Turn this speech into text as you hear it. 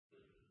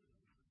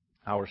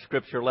Our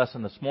scripture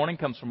lesson this morning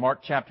comes from Mark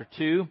chapter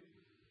 2,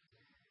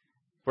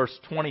 verse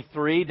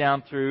 23,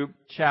 down through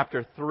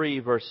chapter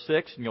 3, verse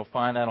 6, and you'll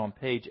find that on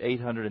page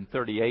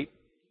 838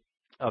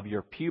 of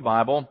your pew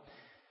Bible.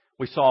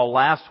 We saw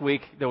last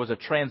week there was a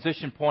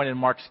transition point in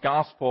Mark's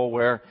gospel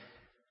where it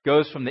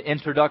goes from the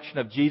introduction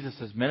of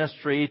Jesus'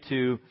 ministry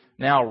to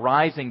now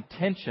rising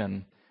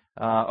tension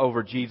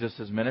over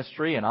Jesus'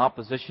 ministry and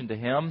opposition to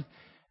Him.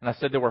 And I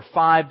said there were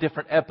 5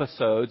 different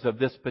episodes of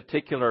this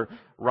particular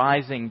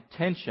rising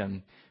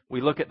tension.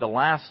 We look at the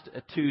last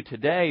 2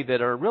 today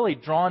that are really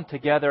drawn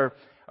together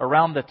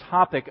around the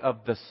topic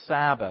of the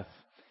Sabbath.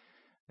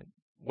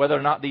 Whether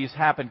or not these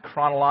happen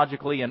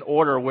chronologically in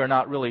order, we're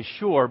not really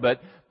sure, but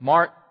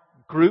Mark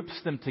groups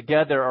them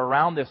together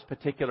around this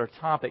particular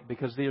topic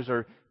because these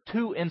are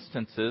 2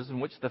 instances in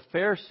which the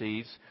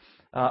Pharisees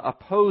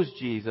opposed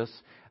Jesus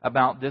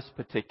about this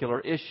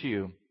particular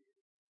issue.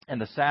 And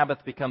the Sabbath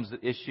becomes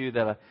the issue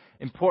that an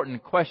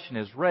important question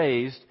is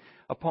raised: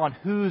 upon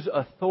whose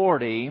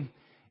authority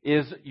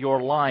is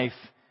your life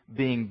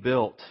being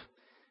built?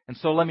 And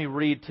so let me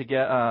read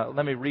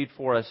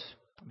for us,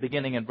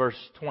 beginning in verse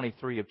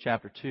 23 of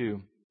chapter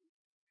 2.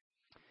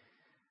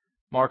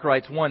 Mark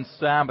writes, "One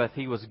Sabbath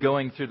he was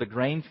going through the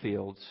grain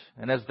fields,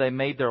 and as they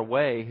made their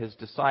way, his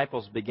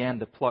disciples began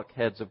to pluck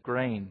heads of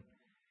grain.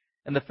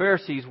 And the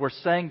Pharisees were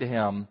saying to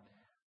him,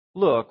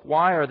 'Look,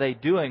 why are they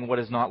doing what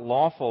is not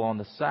lawful on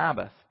the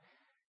Sabbath?'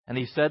 And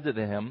he said to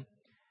them,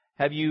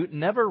 'Have you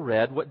never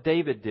read what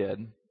David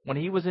did when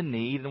he was in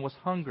need and was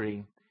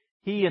hungry,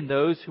 he and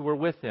those who were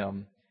with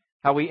him,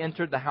 how he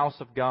entered the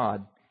house of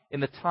God in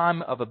the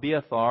time of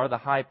Abiathar the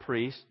high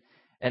priest,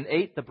 and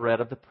ate the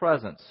bread of the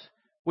presence,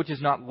 which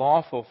is not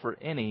lawful for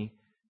any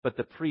but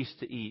the priest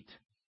to eat,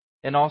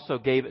 and also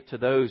gave it to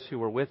those who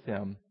were with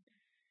him?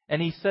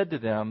 And he said to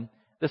them,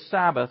 the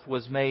Sabbath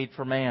was made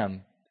for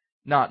man,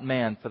 not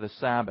man for the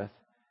Sabbath.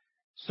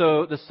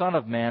 So the Son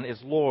of Man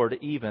is Lord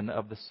even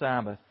of the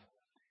Sabbath.'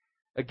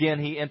 Again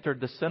he entered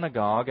the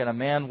synagogue, and a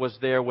man was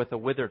there with a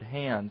withered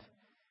hand.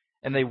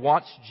 And they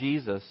watched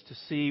Jesus to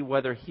see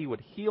whether he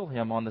would heal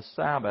him on the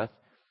Sabbath,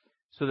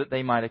 so that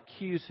they might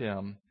accuse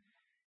him.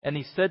 And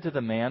he said to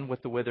the man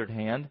with the withered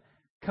hand,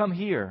 'Come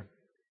here.'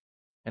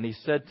 And he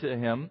said to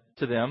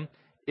them,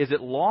 'Is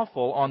it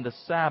lawful on the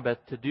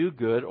Sabbath to do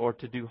good or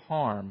to do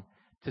harm,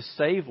 to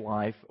save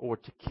life or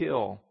to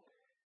kill?'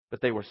 But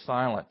they were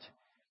silent.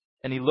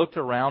 And he looked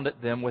around at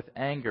them with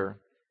anger,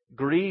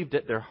 grieved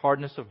at their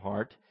hardness of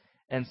heart,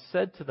 and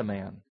said to the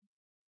man,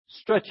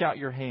 'Stretch out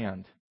your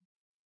hand.'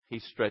 He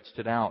stretched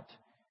it out,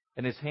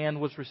 and his hand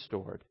was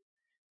restored.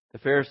 The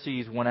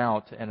Pharisees went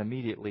out and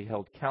immediately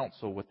held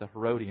counsel with the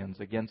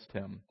Herodians against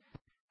him,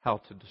 how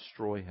to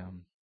destroy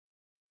him."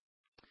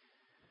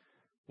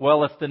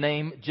 Well, if the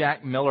name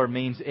Jack Miller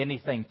means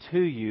anything to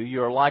you,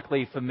 you're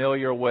likely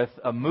familiar with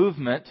a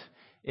movement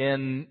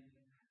in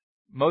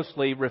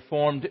mostly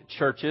Reformed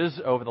churches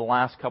over the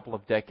last couple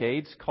of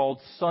decades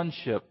called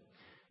sonship.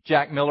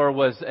 Jack Miller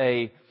was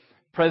a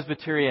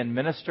Presbyterian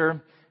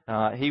minister.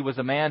 He was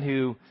a man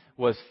who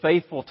was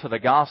faithful to the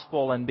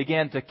gospel and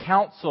began to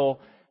counsel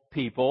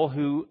people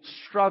who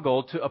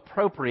struggled to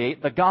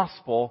appropriate the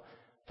gospel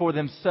for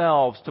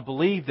themselves, to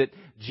believe that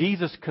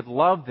Jesus could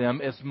love them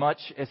as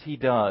much as He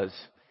does.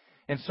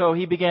 And so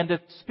he began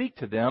to speak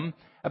to them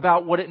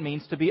about what it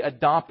means to be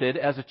adopted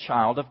as a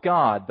child of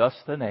God, thus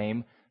the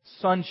name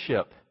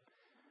sonship.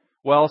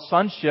 Well,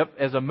 sonship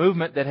is a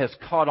movement that has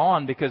caught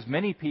on because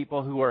many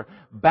people who are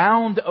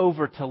bound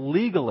over to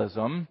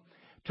legalism,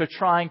 to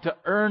trying to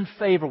earn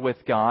favor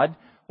with God,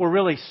 were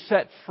really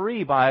set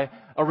free by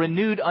a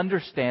renewed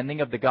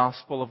understanding of the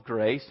gospel of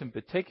grace, in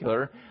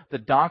particular, the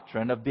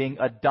doctrine of being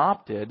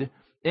adopted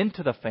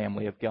into the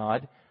family of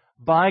God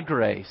by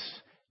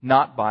grace,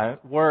 not by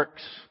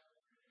works.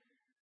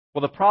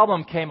 Well, the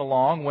problem came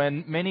along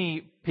when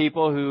many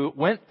people who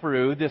went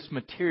through this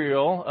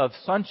material of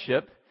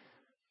sonship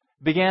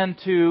began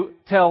to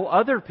tell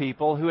other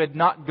people who had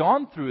not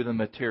gone through the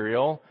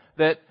material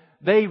that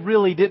they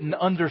really didn't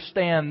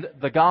understand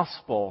the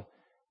gospel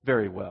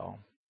very well.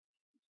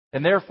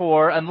 And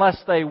therefore,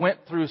 unless they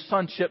went through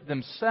sonship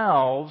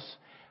themselves,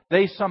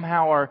 they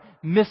somehow are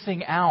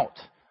missing out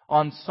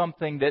on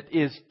something that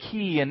is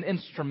key and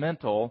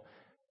instrumental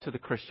to the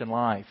Christian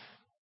life.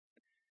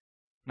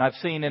 And I've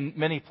seen in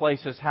many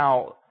places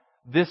how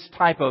this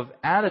type of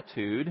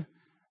attitude,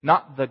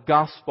 not the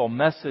gospel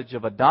message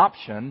of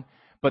adoption,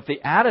 but the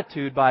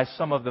attitude by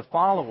some of the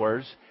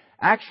followers,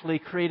 actually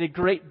created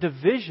great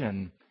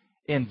division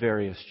in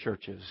various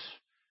churches.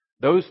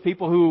 Those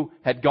people who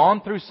had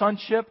gone through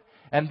sonship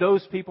and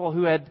those people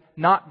who had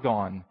not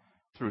gone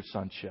through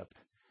sonship.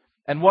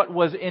 And what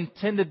was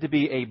intended to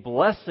be a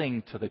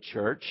blessing to the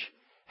church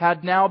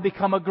had now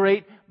become a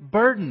great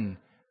burden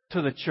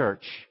to the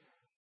church.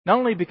 Not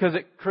only because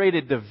it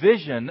created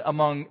division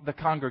among the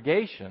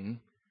congregation,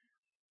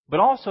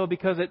 but also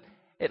because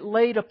it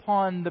laid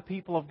upon the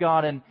people of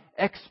God an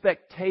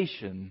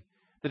expectation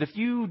that if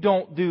you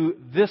don't do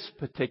this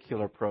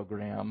particular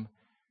program,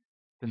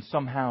 then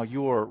somehow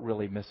you're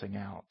really missing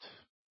out.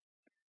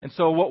 And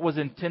so what was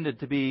intended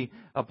to be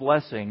a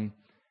blessing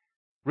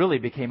really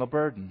became a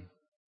burden.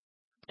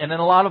 And in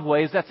a lot of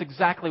ways, that's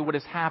exactly what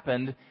has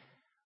happened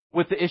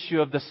with the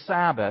issue of the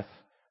Sabbath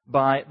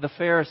by the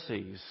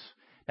Pharisees.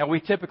 Now, we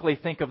typically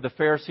think of the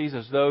Pharisees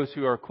as those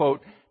who are,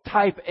 quote,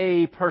 type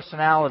A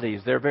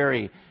personalities. They're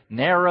very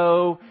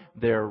narrow,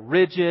 they're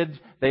rigid,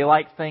 they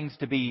like things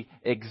to be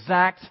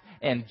exact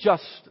and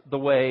just the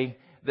way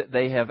that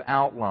they have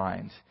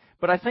outlined.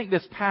 But I think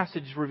this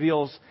passage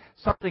reveals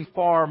something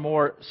far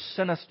more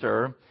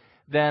sinister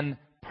than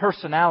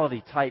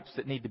personality types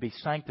that need to be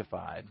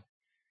sanctified.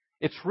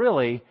 It's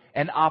really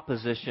an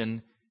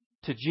opposition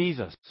to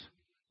Jesus.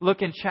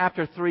 Look in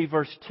chapter 3,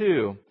 verse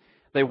 2.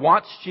 They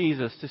watched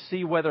Jesus to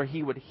see whether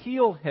He would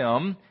heal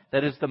him,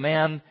 that is the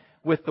man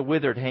with the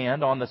withered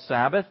hand, on the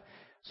Sabbath,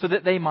 so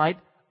that they might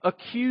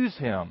accuse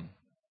Him.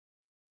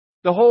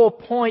 The whole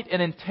point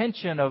and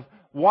intention of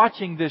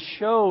watching this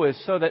show is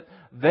so that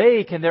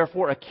they can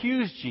therefore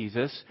accuse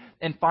Jesus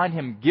and find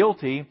Him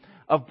guilty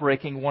of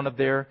breaking one of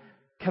their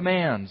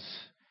commands.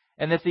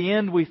 And at the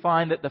end we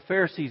find that the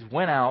Pharisees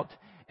went out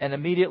and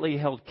immediately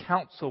held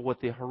counsel with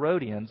the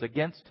Herodians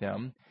against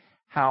Him,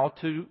 how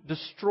to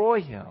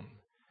destroy Him.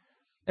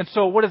 And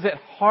so what is at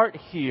heart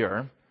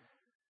here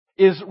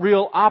is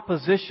real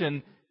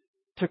opposition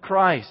to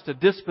Christ, a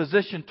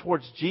disposition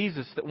towards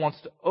Jesus that wants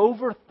to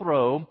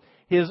overthrow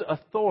His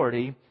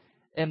authority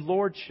and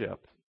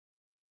lordship.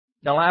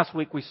 Now, last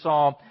week we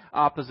saw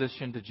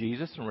opposition to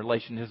Jesus in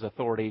relation to His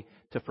authority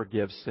to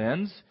forgive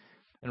sins,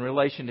 in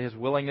relation to His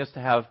willingness to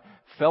have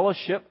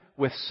fellowship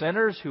with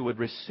sinners who would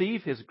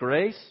receive His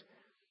grace,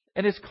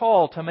 and His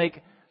call to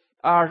make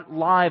our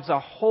lives a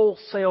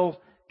wholesale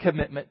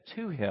commitment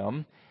to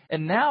Him.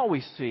 And now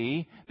we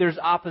see there's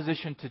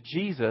opposition to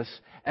Jesus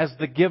as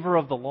the giver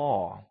of the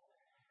law,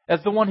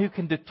 as the one who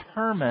can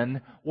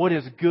determine what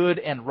is good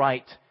and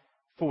right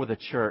for the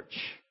church.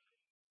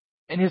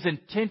 And His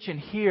intention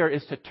here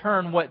is to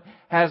turn what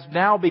has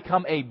now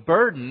become a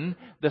burden,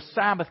 the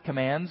Sabbath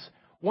commands,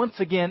 once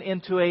again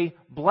into a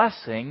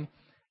blessing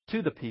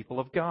to the people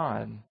of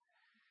God.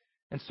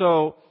 And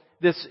so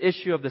this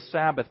issue of the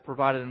Sabbath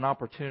provided an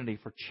opportunity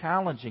for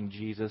challenging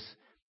Jesus'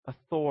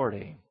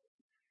 authority.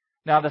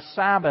 Now, the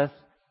Sabbath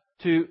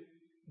to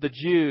the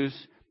Jews,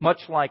 much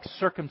like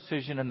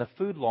circumcision and the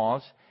food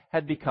laws,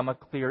 had become a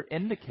clear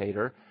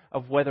indicator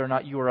of whether or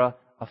not you are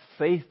a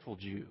faithful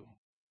Jew,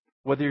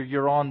 whether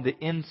you're on the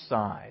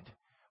inside,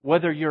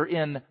 whether you're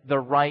in the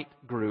right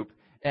group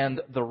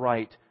and the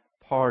right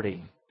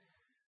party.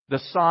 The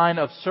sign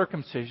of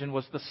circumcision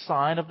was the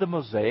sign of the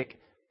Mosaic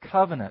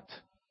covenant.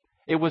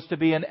 It was to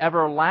be an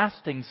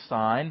everlasting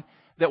sign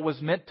that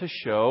was meant to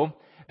show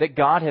that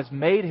God has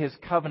made His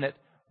covenant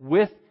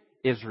with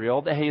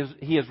Israel, that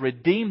He has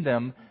redeemed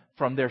them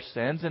from their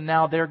sins, and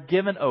now they're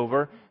given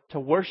over to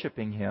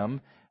worshiping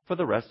Him for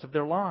the rest of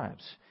their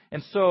lives.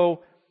 And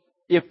so,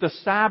 if the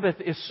Sabbath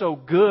is so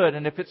good,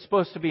 and if it's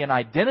supposed to be an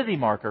identity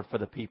marker for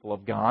the people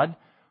of God,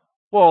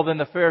 well, then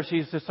the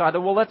Pharisees decided,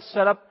 well, let's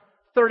set up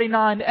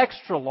 39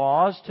 extra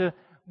laws to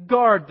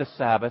guard the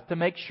Sabbath, to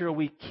make sure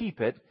we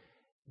keep it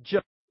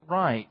just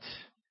right.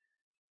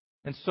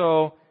 And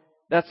so,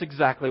 that's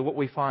exactly what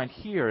we find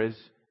here, is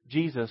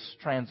Jesus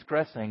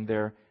transgressing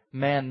their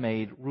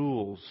man-made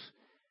rules.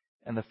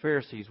 And the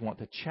Pharisees want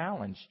to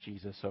challenge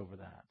Jesus over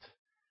that.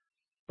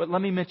 But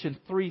let me mention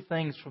three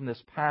things from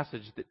this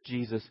passage that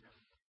Jesus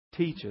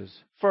teaches.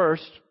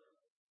 First,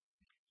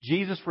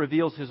 Jesus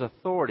reveals His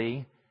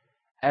authority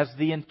as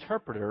the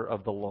interpreter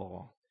of the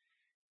law.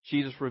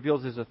 Jesus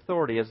reveals His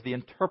authority as the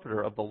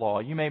interpreter of the law.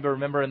 You may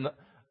remember in the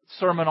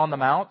Sermon on the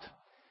Mount,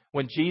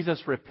 when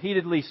Jesus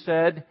repeatedly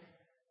said,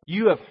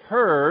 "You have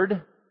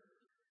heard,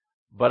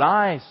 but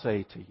I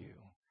say to you."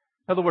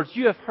 In other words,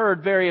 you have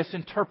heard various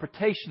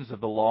interpretations of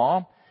the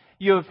law.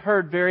 You have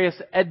heard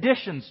various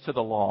additions to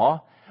the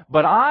law.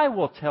 But I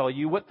will tell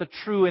you what the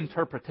true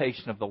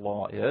interpretation of the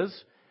law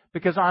is,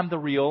 because I'm the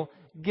real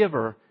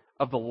giver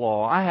of the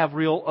law. I have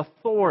real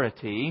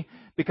authority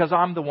because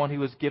I'm the one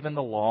who has given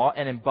the law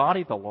and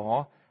embodied the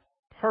law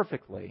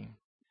perfectly.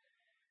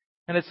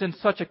 And it's in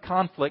such a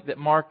conflict that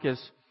Mark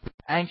is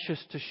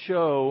anxious to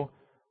show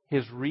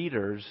his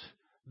readers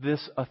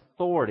this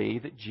authority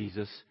that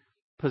Jesus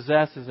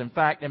possesses. In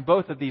fact, in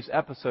both of these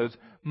episodes,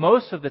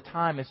 most of the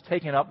time is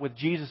taken up with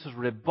Jesus'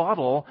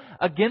 rebuttal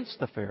against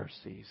the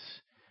Pharisees.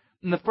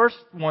 And the first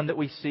one that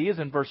we see is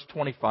in verse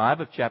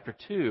 25 of chapter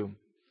 2.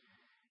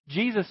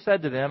 Jesus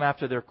said to them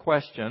after their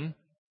question,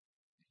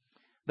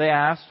 they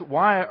asked,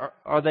 "Why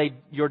are they,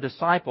 your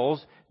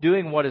disciples,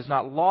 doing what is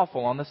not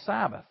lawful on the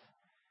Sabbath?"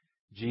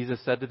 Jesus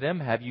said to them,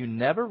 "Have you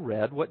never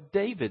read what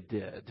David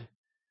did?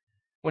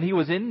 When he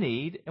was in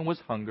need and was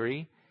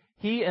hungry,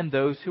 he and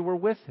those who were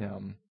with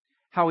him,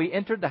 how he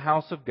entered the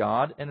house of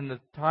God and in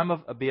the time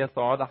of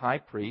Abiathar the high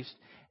priest,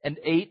 and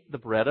ate the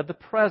bread of the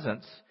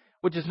presence,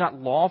 which is not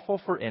lawful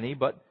for any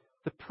but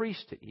the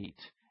priest to eat,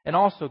 and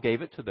also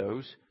gave it to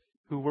those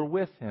who were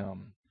with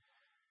him."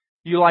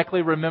 You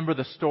likely remember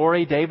the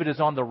story. David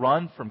is on the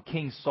run from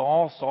King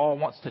Saul. Saul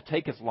wants to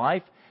take his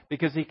life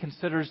because he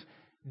considers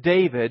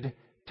David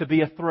to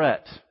be a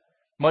threat.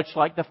 much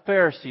like the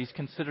Pharisees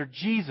considered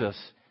Jesus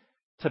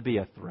to be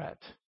a threat.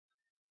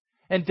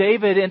 And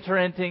David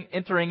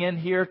entering in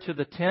here to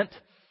the tent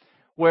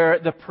where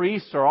the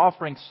priests are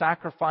offering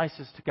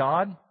sacrifices to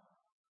God,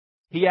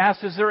 he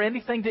asks, "Is there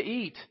anything to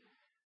eat?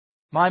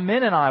 My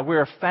men and I, we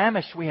are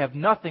famished, we have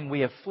nothing, we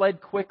have fled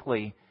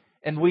quickly,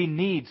 and we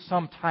need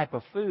some type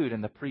of food."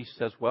 And the priest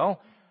says, "Well,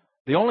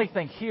 the only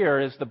thing here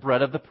is the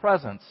bread of the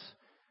presence."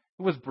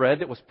 It was bread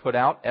that was put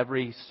out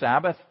every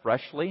Sabbath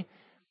freshly,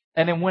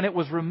 and then when it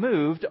was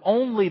removed,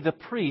 only the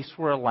priests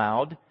were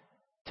allowed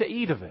to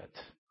eat of it.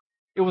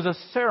 It was a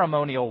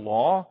ceremonial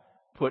law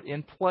put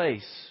in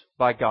place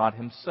by God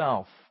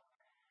Himself.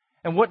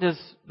 And what does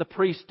the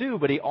priest do?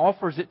 But he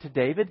offers it to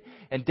David,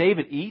 and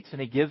David eats,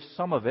 and he gives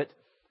some of it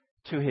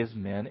to his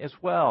men as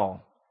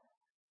well.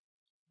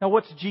 Now,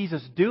 what's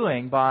Jesus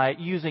doing by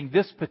using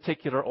this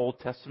particular Old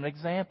Testament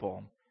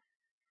example?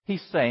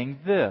 He's saying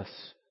this.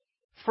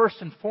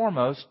 First and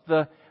foremost,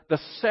 the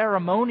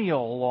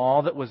ceremonial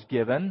law that was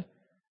given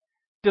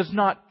does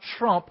not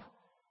trump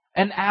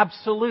an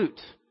absolute.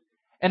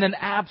 And an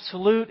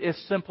absolute is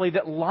simply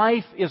that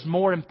life is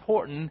more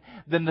important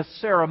than the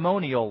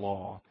ceremonial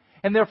law.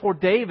 And therefore,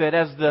 David,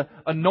 as the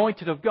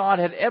anointed of God,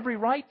 had every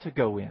right to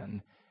go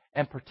in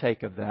and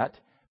partake of that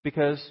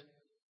because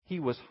he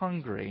was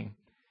hungry.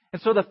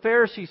 And so the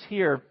Pharisees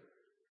here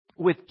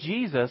with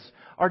Jesus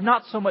are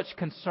not so much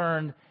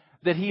concerned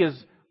that he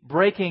is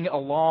breaking a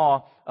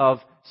law of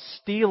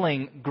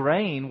stealing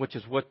grain, which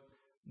is what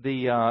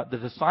the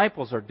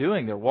disciples are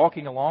doing. They're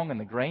walking along in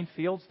the grain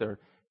fields. They're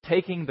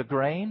taking the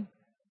grain.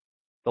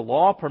 The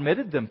law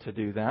permitted them to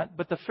do that,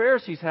 but the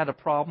Pharisees had a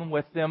problem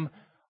with them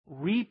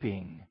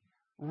reaping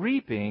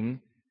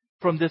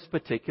from this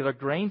particular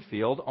grain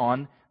field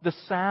on the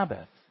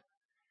Sabbath.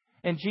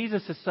 And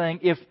Jesus is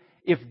saying,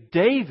 if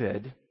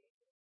David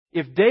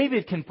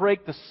can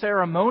break the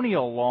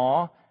ceremonial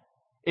law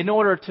in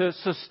order to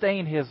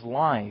sustain his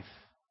life,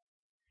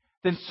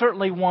 then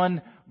certainly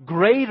one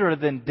greater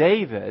than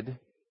David,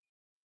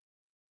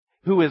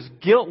 who is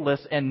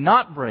guiltless and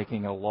not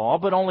breaking a law,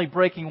 but only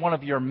breaking one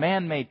of your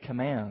man-made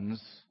commands,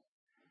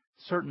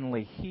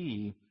 certainly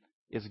he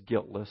is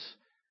guiltless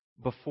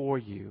before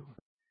you.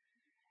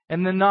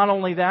 And then not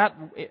only that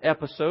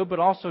episode, but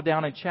also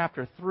down in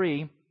chapter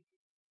 3,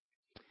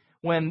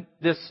 when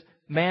this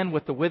man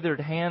with the withered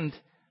hand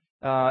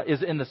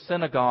is in the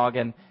synagogue,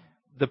 and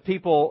the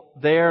people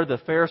there, the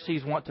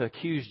Pharisees, want to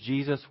accuse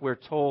Jesus. We're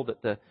told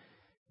that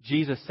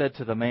Jesus said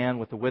to the man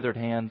with the withered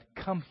hand,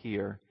 "Come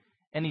here."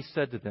 And he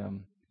said to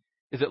them,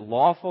 "Is it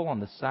lawful on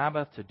the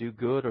Sabbath to do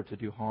good or to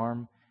do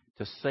harm,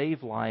 to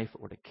save life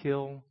or to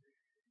kill?"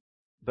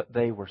 But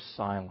they were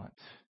silent.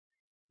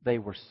 They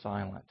were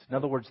silent. In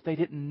other words, they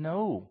didn't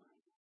know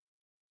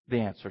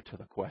the answer to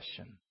the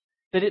question.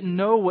 They didn't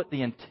know what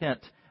the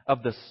intent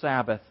of the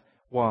Sabbath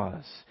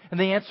was. And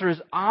the answer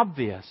is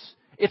obvious.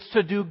 It's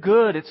to do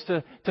good. It's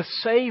to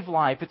save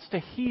life. It's to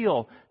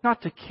heal,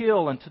 not to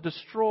kill and to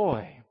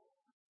destroy.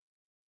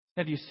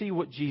 Now, do you see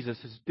what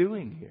Jesus is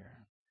doing here?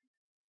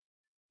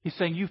 He's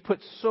saying you've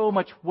put so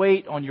much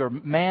weight on your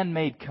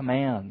man-made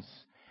commands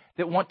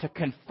that want to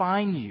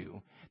confine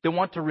you, that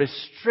want to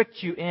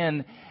restrict you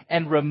in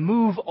and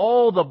remove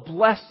all the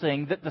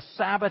blessing that the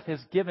Sabbath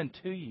has given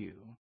to you.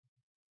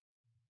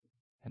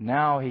 And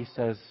now he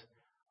says,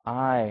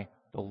 "I,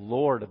 the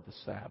Lord of the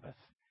Sabbath,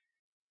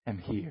 am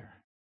here.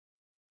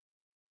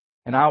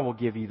 And I will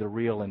give you the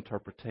real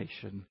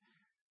interpretation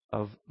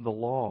of the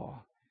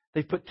law."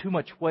 They've put too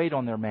much weight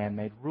on their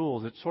man-made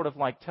rules. It's sort of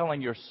like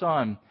telling your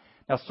son,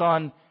 "Now,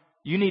 son,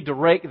 you need to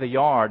rake the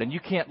yard, and you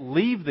can't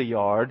leave the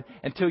yard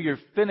until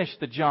you've finished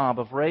the job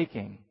of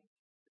raking."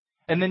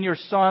 And then your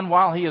son,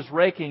 while he is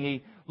raking,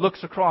 he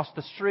looks across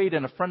the street,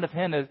 and a friend of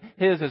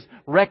his has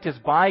wrecked his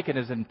bike and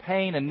is in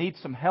pain and needs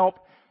some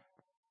help,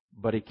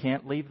 but he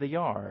can't leave the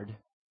yard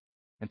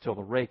until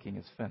the raking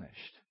is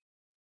finished.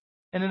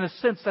 And in a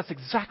sense, that's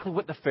exactly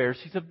what the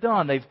Pharisees have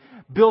done. They've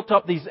built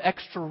up these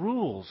extra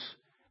rules,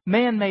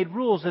 man-made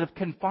rules that have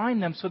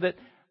confined them so that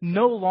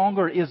no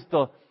longer is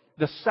the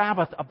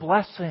Sabbath a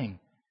blessing,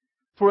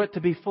 for it to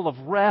be full of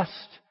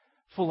rest,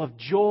 full of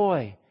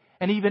joy,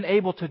 and even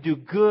able to do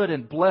good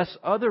and bless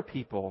other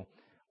people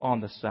on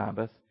the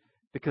Sabbath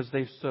because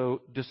they've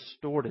so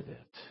distorted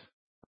it.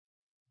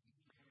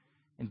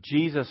 And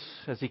Jesus,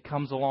 as He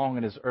comes along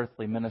in His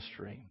earthly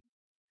ministry,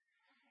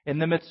 in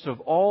the midst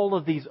of all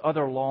of these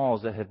other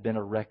laws that have been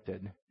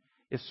erected,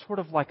 is sort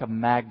of like a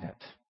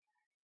magnet.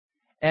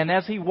 And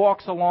as He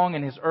walks along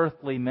in His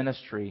earthly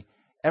ministry,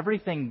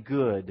 everything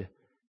good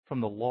from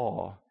the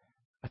law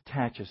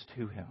attaches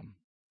to Him.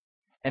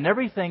 And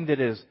everything that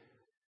is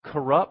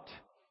corrupt,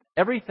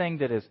 everything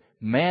that is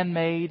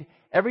man-made,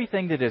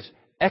 everything that is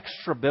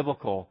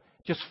extra-biblical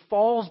just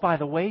falls by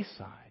the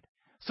wayside.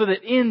 So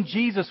that in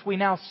Jesus we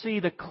now see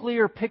the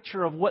clear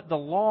picture of what the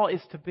law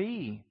is to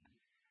be,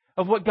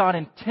 of what God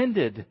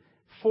intended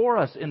for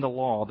us in the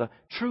law, the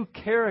true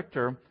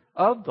character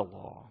of the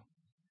law.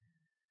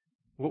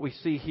 What we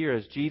see here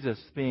is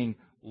Jesus being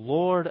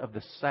Lord of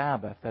the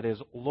Sabbath, that is,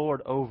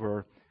 Lord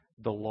over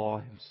the law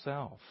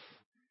Himself.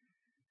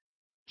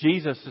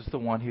 Jesus is the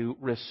one who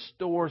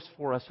restores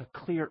for us a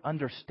clear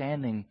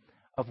understanding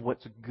of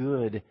what's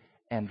good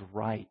and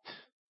right.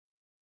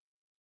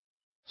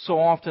 So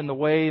often the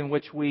way in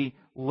which we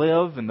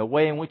live and the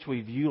way in which we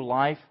view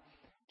life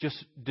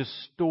just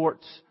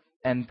distorts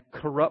and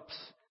corrupts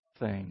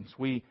things.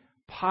 We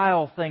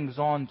pile things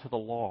onto the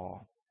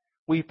law.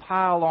 We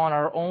pile on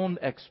our own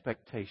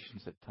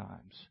expectations at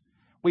times.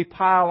 We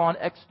pile on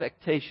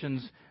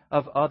expectations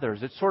of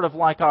others. It's sort of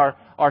like our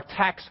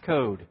tax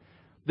code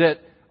that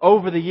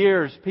over the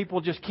years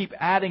people just keep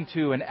adding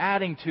to and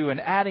adding to and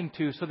adding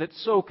to, so that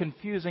it's so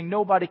confusing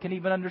nobody can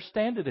even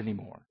understand it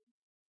anymore.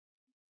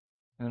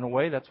 And in a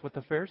way, that's what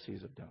the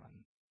Pharisees have done.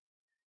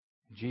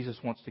 Jesus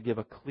wants to give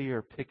a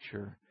clear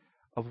picture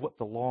of what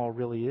the law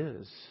really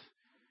is.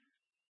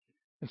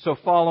 And so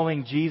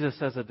following Jesus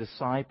as a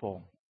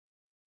disciple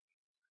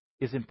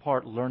is in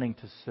part learning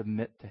to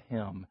submit to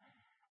Him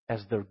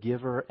as the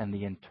giver and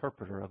the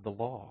interpreter of the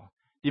law.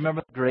 Do you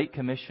remember the Great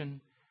Commission?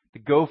 To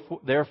go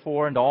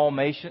therefore into all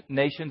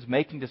nations,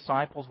 making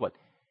disciples, what?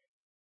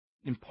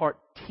 In part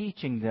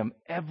teaching them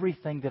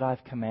everything that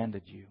I've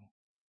commanded you.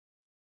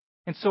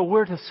 And so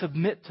we're to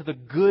submit to the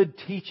good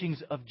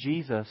teachings of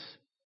Jesus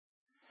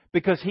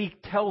because He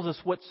tells us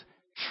what's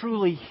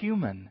truly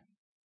human.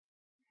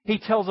 He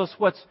tells us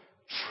what's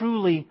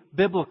truly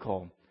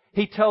biblical.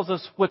 He tells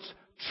us what's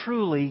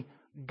truly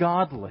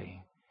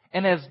godly.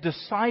 And as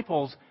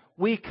disciples,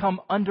 we come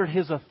under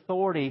His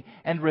authority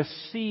and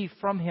receive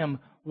from Him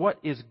what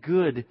is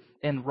good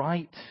and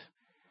right.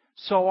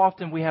 So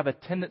often we have a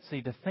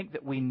tendency to think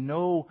that we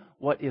know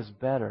what is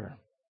better.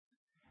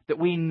 That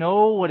we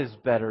know what is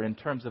better in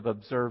terms of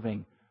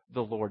observing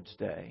the Lord's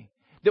Day.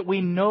 That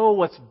we know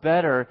what's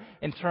better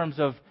in terms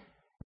of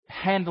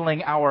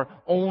handling our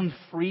own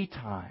free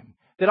time.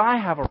 That I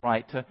have a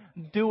right to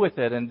do with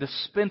it and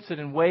dispense it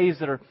in ways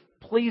that are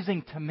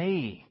pleasing to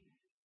me.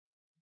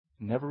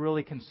 Never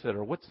really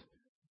consider what's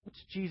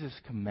Jesus'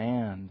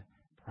 command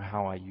for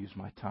how I use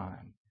my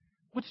time.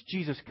 What's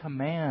Jesus'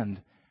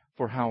 command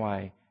for how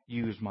I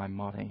use my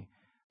money?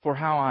 For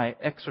how I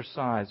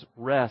exercise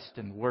rest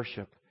and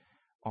worship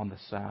on the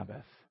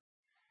Sabbath.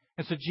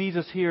 And so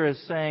Jesus here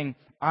is saying,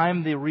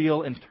 I'm the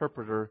real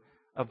interpreter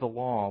of the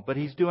law. But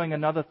He's doing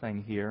another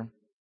thing here.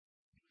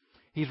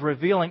 He's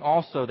revealing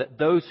also that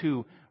those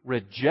who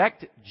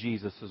reject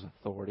Jesus'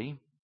 authority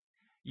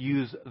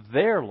use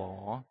their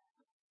law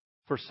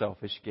for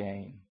selfish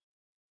gain.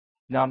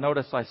 Now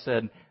notice I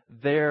said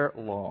their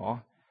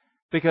law,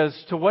 because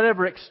to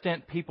whatever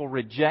extent people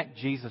reject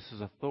Jesus'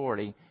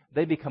 authority,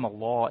 they become a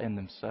law in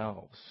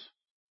themselves.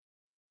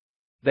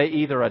 They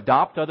either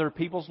adopt other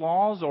people's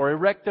laws or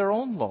erect their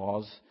own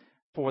laws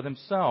for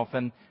themselves.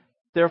 And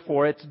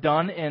therefore, it's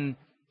done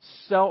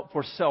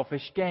for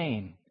selfish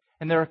gain.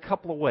 And there are a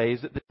couple of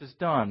ways that this is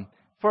done.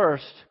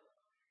 First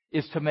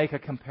is to make a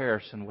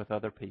comparison with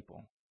other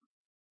people.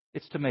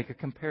 It's to make a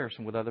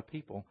comparison with other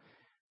people.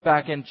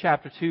 Back in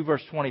chapter 2,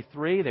 verse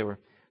 23, they were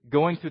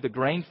going through the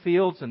grain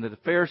fields, and the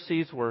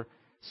Pharisees were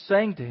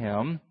saying to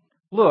Him,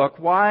 "Look,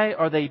 why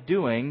are they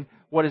doing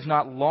what is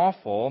not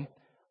lawful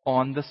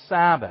on the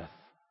Sabbath?"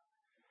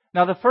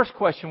 Now, the first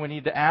question we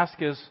need to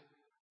ask is,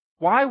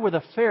 why were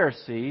the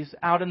Pharisees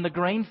out in the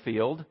grain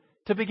field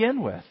to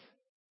begin with?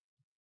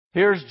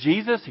 Here's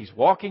Jesus. He's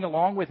walking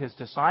along with His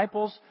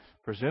disciples,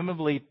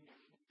 presumably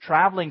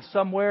traveling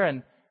somewhere,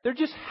 and there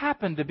just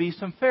happened to be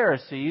some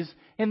Pharisees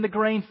in the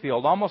grain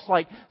field, almost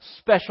like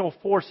special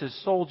forces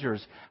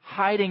soldiers,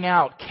 hiding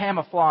out,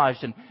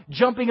 camouflaged, and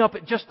jumping up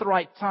at just the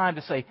right time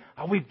to say,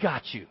 "Oh, we've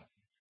got you."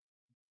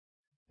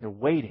 They're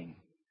waiting,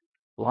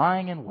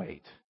 lying in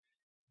wait,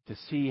 to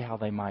see how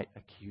they might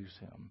accuse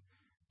Him,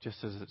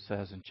 just as it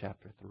says in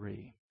chapter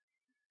 3.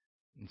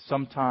 And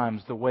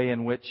sometimes the way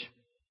in which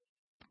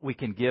we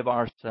can give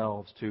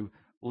ourselves to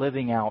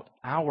living out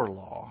our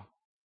law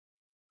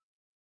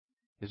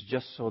is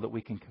just so that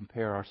we can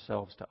compare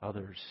ourselves to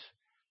others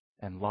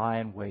and lie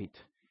in wait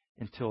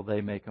until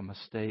they make a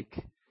mistake.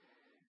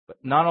 But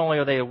not only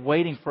are they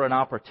waiting for an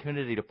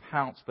opportunity to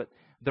pounce, but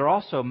they're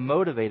also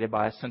motivated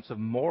by a sense of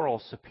moral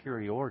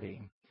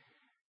superiority.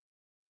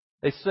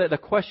 They say the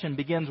question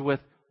begins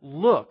with,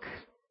 look,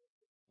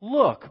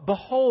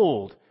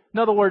 behold. In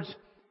other words,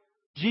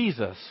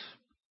 Jesus,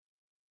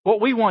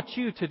 what we want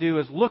you to do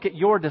is look at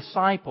your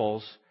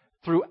disciples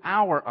through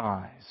our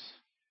eyes.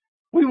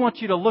 We want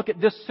you to look at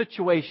this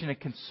situation and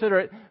consider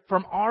it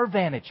from our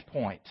vantage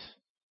point.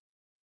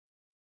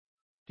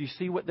 Do you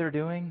see what they're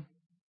doing?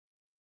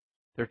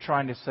 They're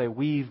trying to say,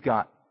 we've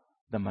got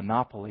the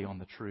monopoly on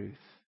the truth.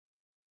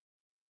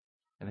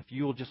 And if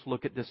you'll just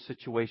look at this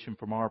situation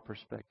from our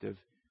perspective,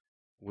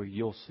 well,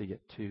 you'll see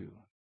it too.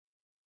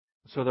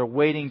 So they're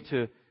waiting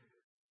to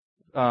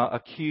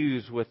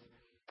accuse with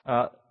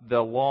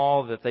the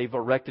law that they've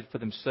erected for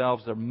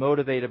themselves. They're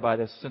motivated by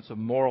this sense of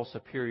moral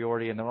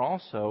superiority, and they're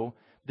also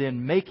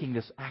then making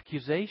this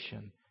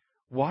accusation.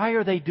 Why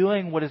are they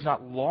doing what is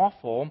not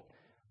lawful,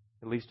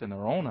 at least in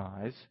their own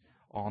eyes,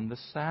 on the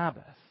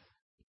Sabbath?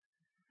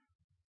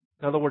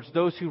 In other words,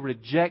 those who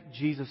reject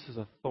Jesus'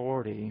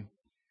 authority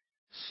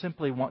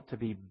simply want to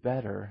be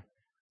better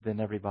than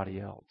everybody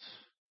else.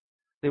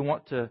 They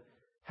want to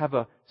have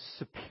a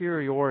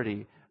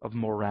superiority of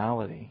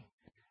morality.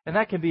 And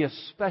that can be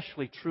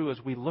especially true as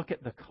we look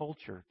at the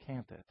culture,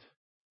 can't it?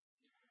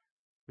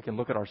 We can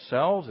look at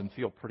ourselves and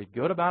feel pretty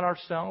good about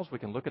ourselves. We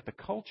can look at the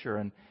culture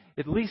and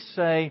at least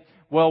say,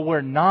 well,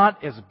 we're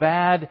not as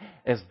bad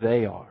as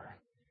they are.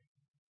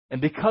 And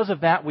because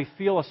of that, we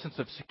feel a sense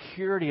of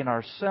security in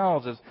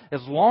ourselves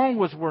as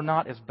long as we're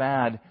not as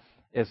bad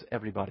as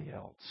everybody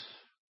else.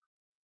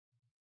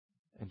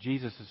 And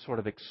Jesus is sort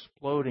of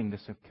exploding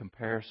this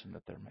comparison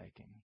that they're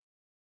making.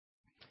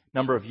 A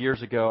number of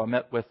years ago, I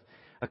met with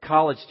a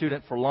college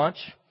student for lunch,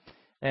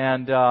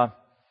 and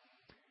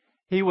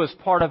he was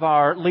part of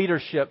our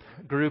leadership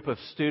group of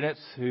students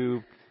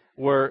who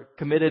were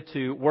committed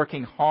to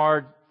working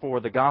hard for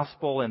the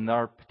gospel in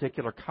our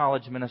particular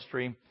college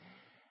ministry.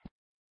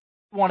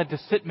 He wanted to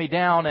sit me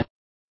down and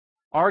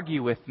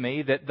argue with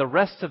me that the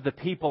rest of the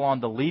people on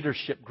the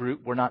leadership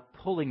group were not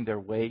pulling their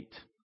weight,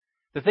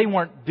 that they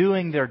weren't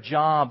doing their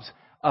jobs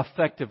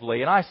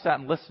effectively. And I sat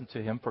and listened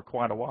to him for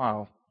quite a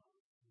while.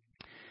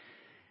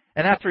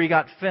 And after he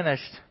got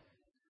finished,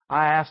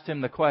 I asked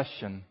him the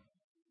question,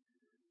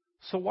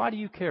 so why do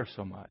you care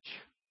so much?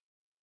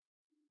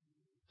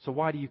 So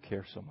why do you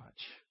care so much?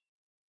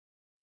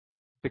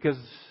 Because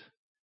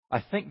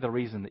I think the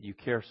reason that you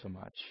care so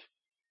much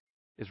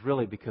is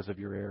really because of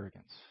your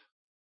arrogance.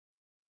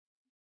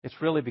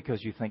 It's really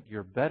because you think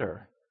you're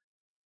better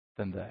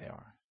than they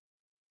are.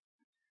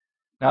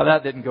 Now,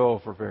 that didn't go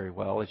over very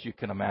well, as you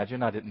can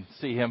imagine. I didn't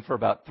see him for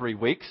about 3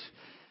 weeks.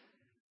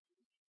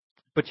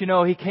 But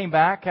he came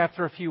back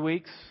after a few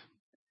weeks,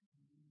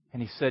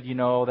 and he said,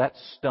 that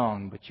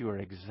stung, but you are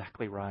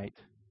exactly right.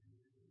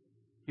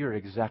 You're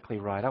exactly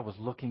right. I was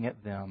looking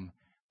at them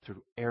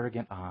through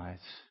arrogant eyes,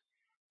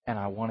 and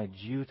I wanted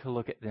you to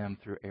look at them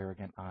through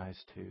arrogant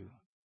eyes too.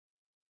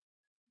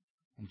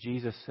 And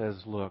Jesus says,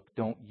 look,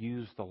 don't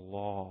use the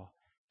law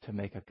to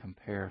make a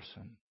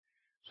comparison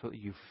so that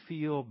you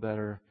feel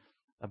better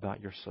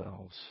about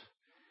yourselves.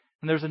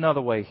 And there's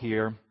another way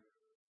here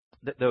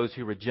that those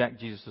who reject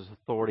Jesus'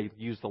 authority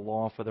use the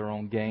law for their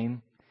own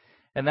gain.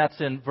 And that's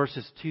in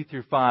verses 2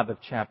 through 5 of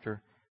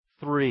chapter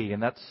 3.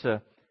 And that's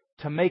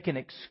to make an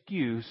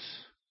excuse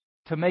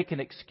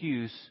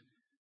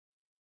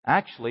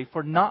actually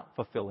for not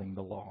fulfilling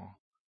the law.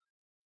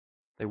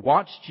 They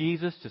watched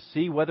Jesus to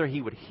see whether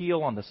he would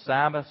heal on the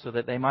Sabbath so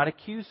that they might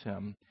accuse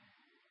him.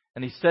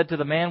 And he said to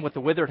the man with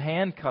the withered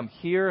hand, come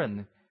here.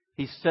 And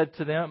he said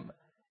to them,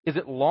 is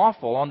it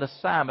lawful on the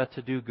Sabbath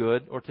to do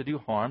good or to do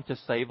harm, to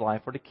save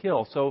life or to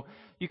kill? So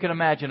you can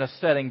imagine a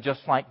setting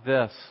just like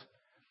this.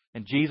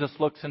 And Jesus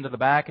looks into the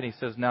back and he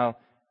says, now,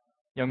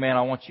 young man,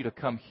 I want you to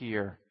come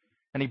here.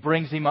 And he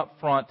brings him up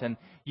front and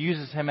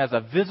uses him as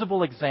a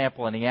visible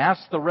example. And he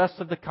asks the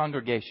rest of the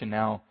congregation,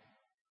 now,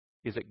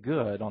 is it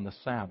good on the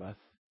Sabbath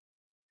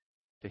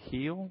to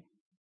heal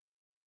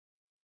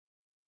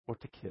or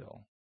to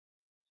kill?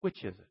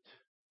 Which is it?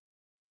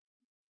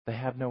 They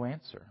have no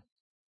answer.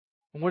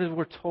 And what is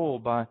we're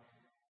told by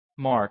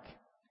Mark?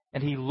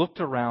 And he looked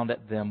around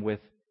at them with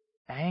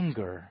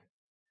anger,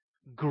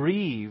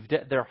 grieved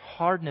at their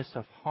hardness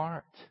of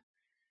heart.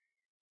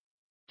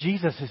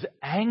 Jesus is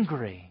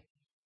angry.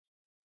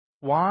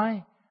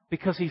 Why?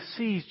 Because he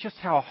sees just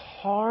how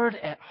hard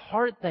at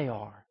heart they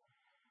are.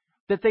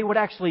 That they would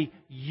actually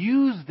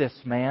use this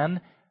man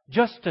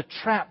just to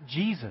trap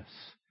Jesus.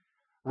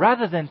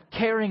 Rather than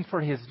caring for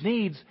his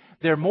needs,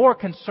 they're more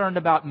concerned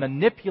about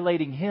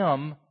manipulating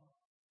him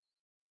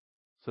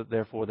so that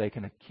therefore they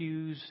can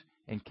accuse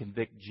and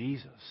convict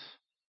Jesus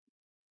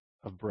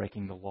of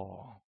breaking the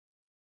law.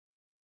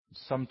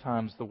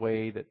 Sometimes the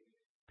way that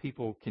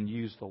people can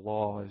use the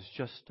law is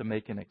just to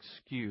make an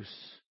excuse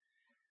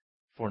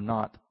for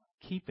not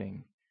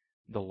keeping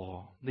the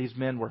law. These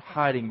men were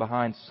hiding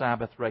behind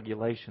Sabbath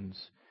regulations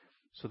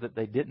so that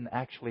they didn't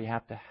actually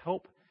have to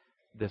help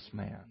this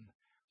man.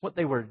 What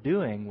they were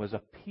doing was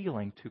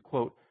appealing to,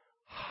 quote,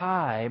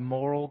 high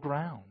moral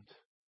ground.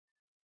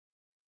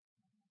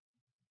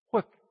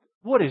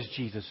 What is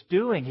Jesus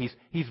doing?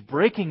 He's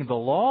breaking the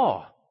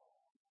law.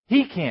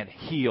 He can't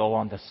heal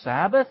on the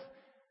Sabbath.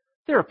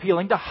 They're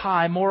appealing to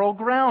high moral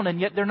ground, and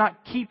yet they're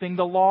not keeping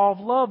the law of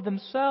love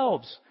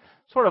themselves.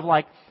 Sort of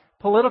like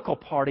political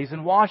parties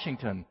in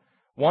Washington.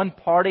 One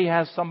party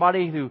has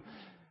somebody who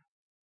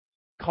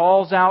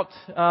calls out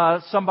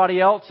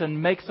somebody else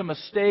and makes a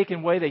mistake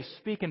in the way they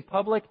speak in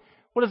public.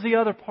 What does the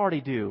other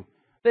party do?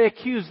 They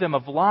accuse them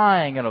of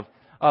lying and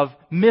of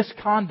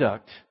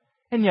misconduct,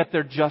 and yet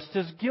they're just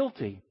as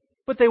guilty.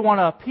 But they want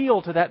to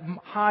appeal to that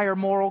higher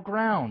moral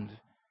ground.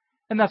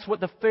 And that's what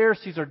the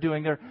Pharisees are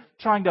doing. They're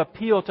trying to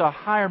appeal to a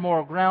higher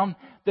moral ground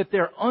that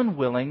they're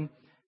unwilling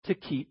to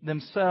keep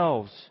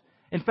themselves.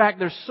 In fact,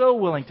 they're so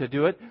willing to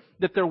do it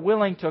that they're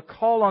willing to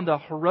call on the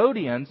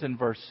Herodians in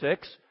verse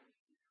 6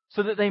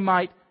 so that they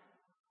might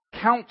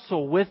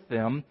counsel with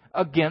them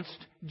against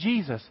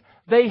Jesus.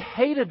 They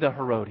hated the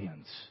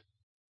Herodians.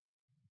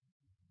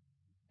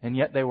 And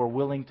yet they were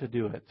willing to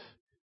do it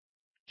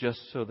just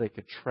so they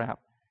could trap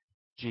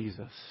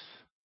Jesus.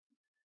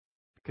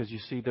 Because you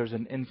see, there's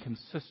an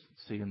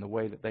inconsistency in the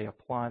way that they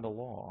apply the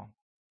law.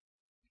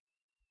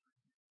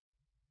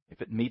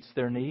 If it meets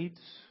their needs,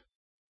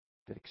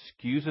 if it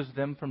excuses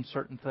them from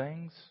certain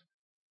things,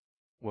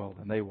 well,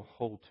 then they will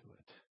hold to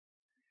it.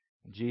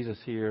 And Jesus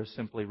here is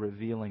simply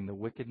revealing the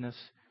wickedness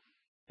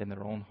in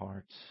their own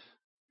hearts.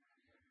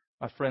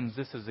 My friends,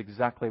 this is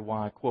exactly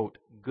why, quote,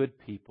 good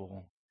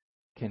people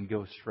can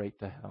go straight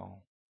to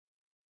hell.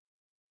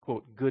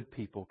 Quote, good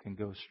people can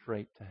go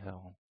straight to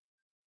hell.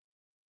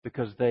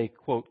 Because they,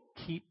 quote,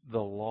 keep the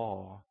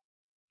law,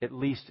 at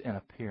least in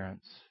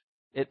appearance,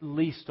 at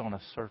least on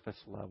a surface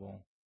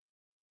level,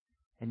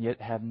 and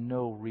yet have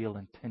no real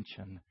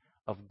intention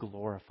of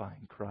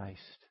glorifying Christ,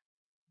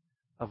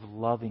 of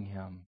loving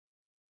Him,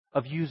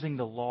 of using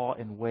the law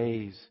in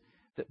ways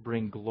that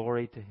bring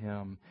glory to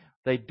Him.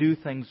 They do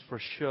things for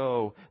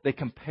show. They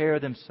compare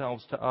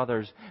themselves to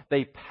others.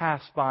 They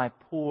pass by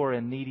poor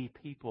and needy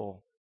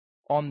people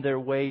on their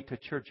way to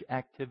church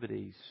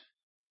activities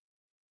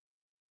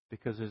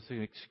because it's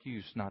an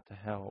excuse not to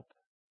help.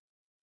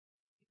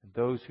 And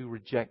those who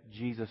reject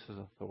Jesus'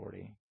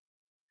 authority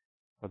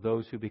are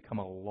those who become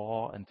a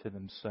law unto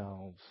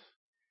themselves.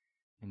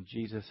 And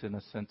Jesus, in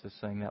a sense, is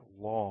saying that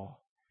law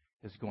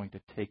is going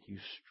to take you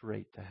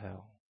straight to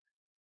hell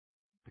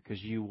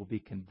because you will be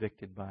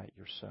convicted by it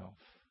yourself.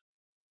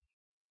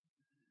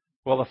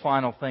 Well, the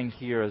final thing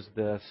here is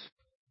this.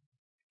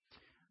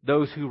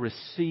 Those who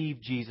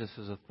receive Jesus'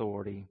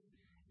 authority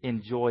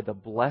enjoy the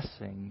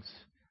blessings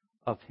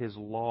of His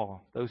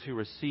law. Those who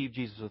receive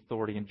Jesus'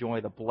 authority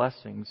enjoy the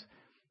blessings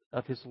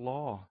of His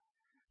law.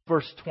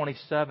 Verse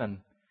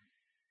 27,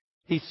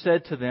 He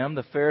said to them,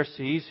 the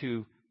Pharisees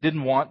who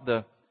didn't want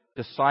the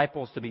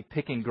disciples to be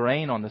picking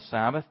grain on the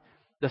Sabbath,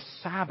 the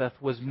Sabbath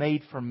was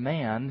made for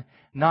man,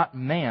 not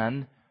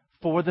man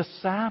for the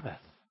Sabbath.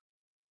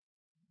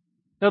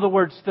 In other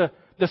words, the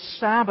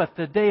Sabbath,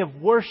 the day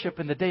of worship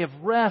and the day of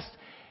rest,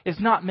 is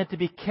not meant to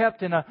be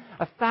kept in a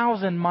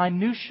thousand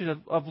minutiae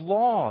of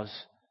laws,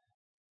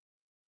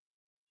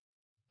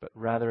 but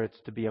rather it's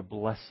to be a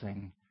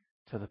blessing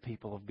to the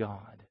people of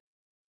God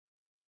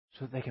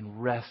so that they can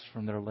rest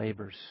from their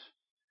labors.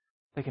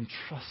 They can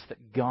trust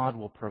that God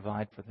will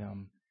provide for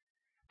them.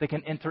 They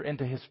can enter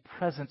into His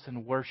presence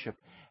in worship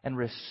and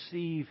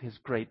receive His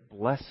great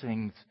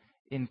blessings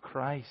in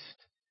Christ.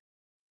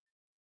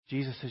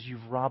 Jesus says,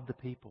 you've robbed the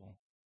people.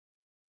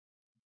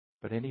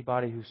 But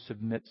anybody who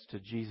submits to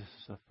Jesus'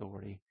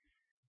 authority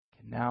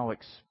can now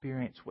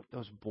experience what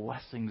those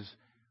blessings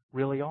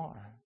really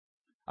are.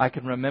 I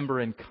can remember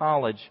in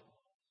college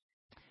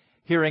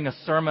hearing a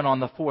sermon on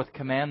the fourth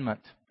commandment.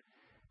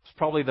 It's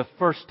probably the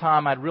first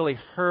time I'd really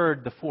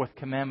heard the fourth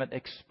commandment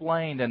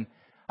explained, and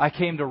I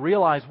came to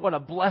realize what a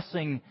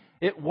blessing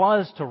it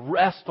was to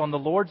rest on the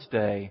Lord's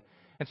Day.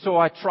 And so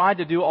I tried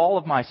to do all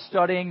of my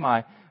studying,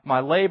 my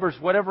labors,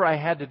 whatever I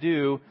had to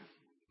do,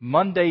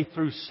 Monday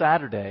through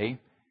Saturday.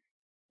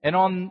 And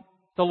on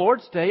the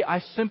Lord's Day, I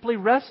simply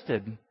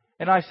rested.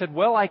 And I said,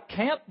 well, I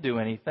can't do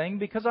anything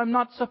because I'm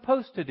not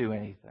supposed to do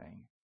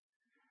anything.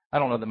 I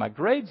don't know that my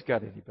grades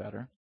got any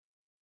better.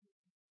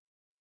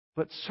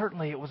 But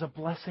certainly it was a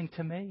blessing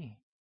to me.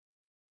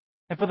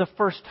 And for the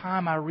first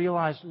time, I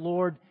realized,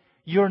 Lord,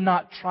 You're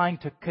not trying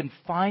to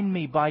confine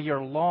me by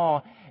Your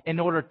law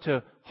in order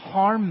to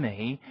harm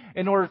me,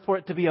 in order for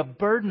it to be a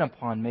burden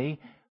upon me,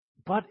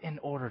 but in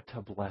order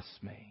to bless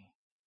me.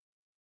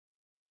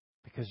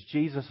 Because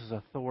Jesus'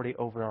 authority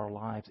over our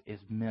lives is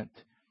meant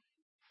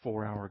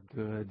for our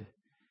good.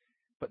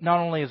 But not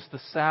only is the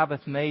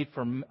Sabbath made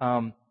for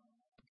man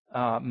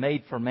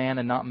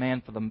and not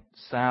man for the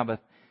Sabbath,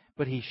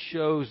 but He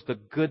shows the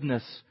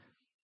goodness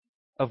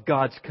of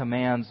God's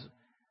commands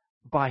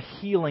by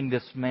healing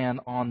this man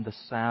on the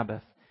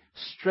Sabbath.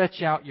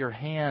 Stretch out your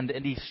hand,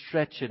 and He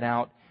stretched it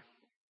out,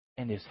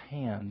 and his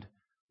hand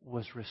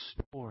was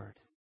restored.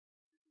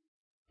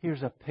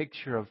 Here's a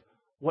picture of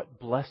what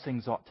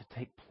blessings ought to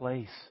take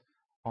place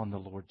on the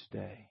Lord's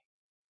Day.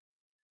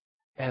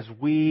 As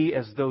we,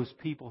 as those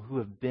people who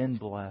have been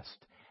blessed,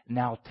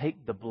 now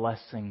take the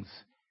blessings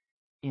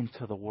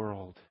into the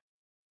world.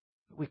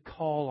 That we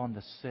call on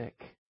the sick,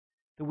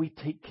 that we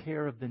take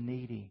care of the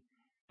needy,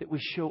 that we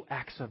show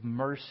acts of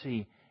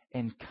mercy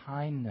and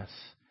kindness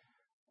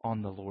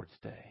on the Lord's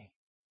Day.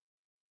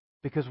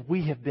 Because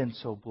we have been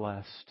so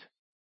blessed,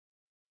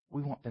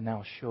 we want to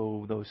now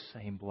show those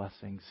same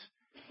blessings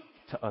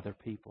to other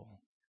people.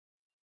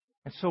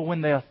 And so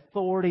when the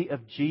authority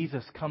of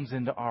Jesus comes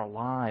into our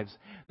lives,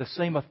 the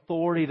same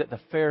authority that the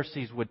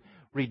Pharisees would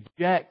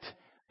reject,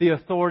 the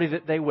authority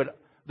that they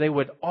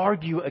would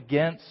argue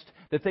against,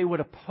 that they would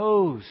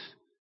oppose,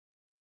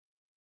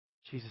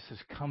 Jesus says,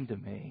 come to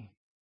me,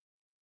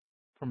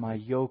 for my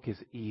yoke is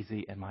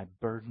easy and my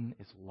burden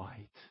is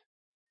light.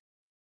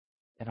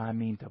 And I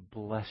mean to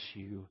bless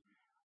you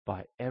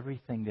by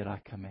everything that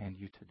I command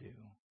you to do.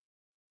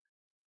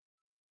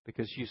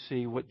 Because you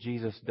see what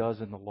Jesus does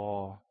in the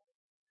law,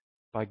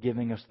 by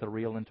giving us the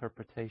real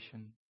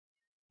interpretation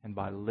and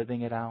by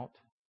living it out,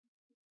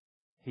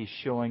 He's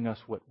showing us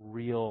what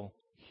real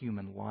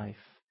human life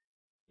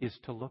is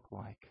to look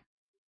like.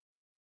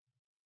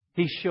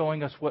 He's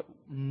showing us what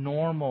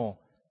normal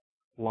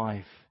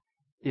life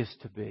is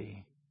to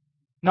be.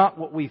 Not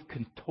what we've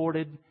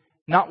contorted,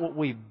 not what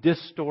we've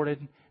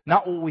distorted,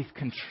 not what we've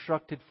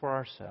constructed for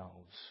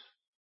ourselves,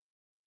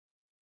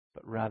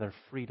 but rather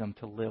freedom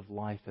to live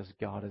life as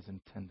God has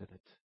intended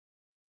it.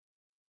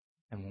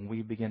 And when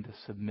we begin to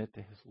submit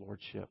to His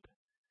Lordship,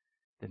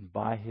 then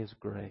by His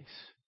grace,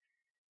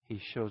 He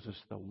shows us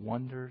the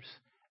wonders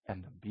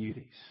and the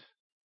beauties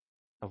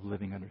of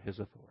living under His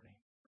authority.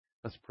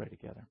 Let's pray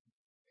together.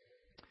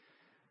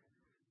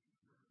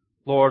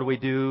 Lord, we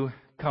do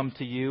come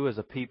to You as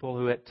a people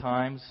who at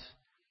times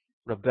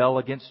rebel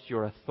against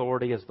Your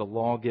authority as the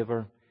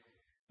lawgiver.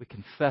 We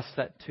confess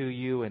that to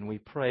You, and we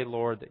pray,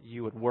 Lord, that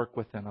You would work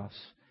within us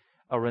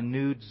a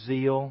renewed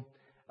zeal,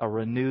 a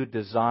renewed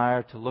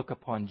desire to look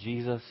upon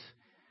Jesus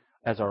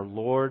as our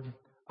Lord,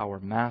 our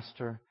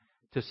Master,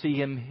 to see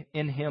Him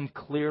in Him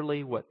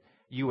clearly what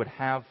You would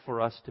have for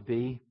us to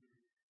be,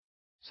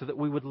 so that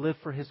we would live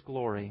for His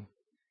glory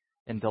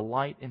and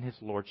delight in His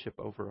Lordship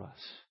over us.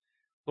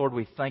 Lord,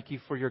 we thank You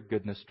for Your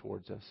goodness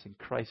towards us. In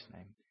Christ's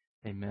name,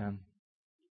 amen.